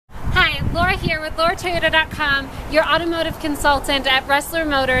Laura here with LauraToyota.com, your automotive consultant at Ressler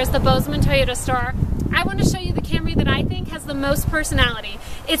Motors, the Bozeman Toyota store. I want to show you the Camry that I think has the most personality.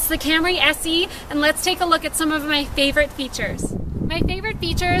 It's the Camry SE, and let's take a look at some of my favorite features. My favorite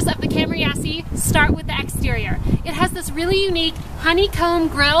features of the Camry SE start with the exterior. It has this really unique honeycomb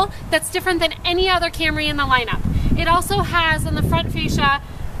grille that's different than any other Camry in the lineup. It also has on the front fascia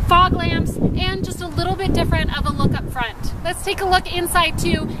fog lamps and just a little bit different of a look up front. Let's take a look inside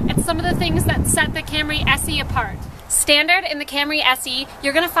too at some of the things that set the Camry SE apart. Standard in the Camry SE,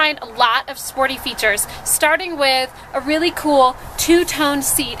 you're going to find a lot of sporty features, starting with a really cool two-tone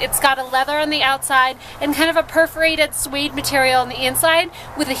seat. It's got a leather on the outside and kind of a perforated suede material on the inside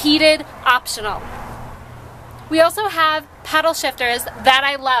with a heated optional. We also have paddle shifters that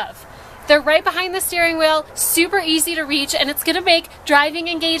I love. They're right behind the steering wheel, super easy to reach, and it's going to make driving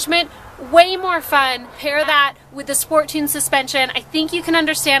engagement way more fun. Pair that with the Sport Tune suspension. I think you can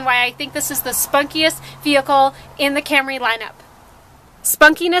understand why I think this is the spunkiest vehicle in the Camry lineup.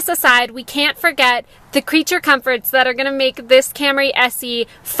 Spunkiness aside, we can't forget the creature comforts that are going to make this Camry SE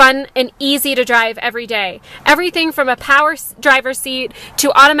fun and easy to drive every day. Everything from a power driver seat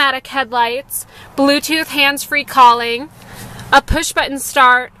to automatic headlights, Bluetooth hands-free calling, a push-button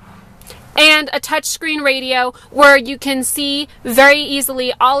start, and a touchscreen radio where you can see very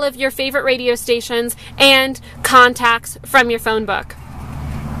easily all of your favorite radio stations and contacts from your phone book.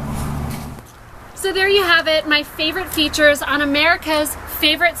 So there you have it, my favorite features on America's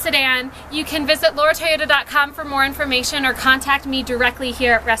favorite sedan. You can visit LauraToyota.com for more information or contact me directly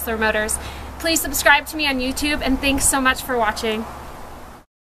here at Ressler Motors. Please subscribe to me on YouTube, and thanks so much for watching.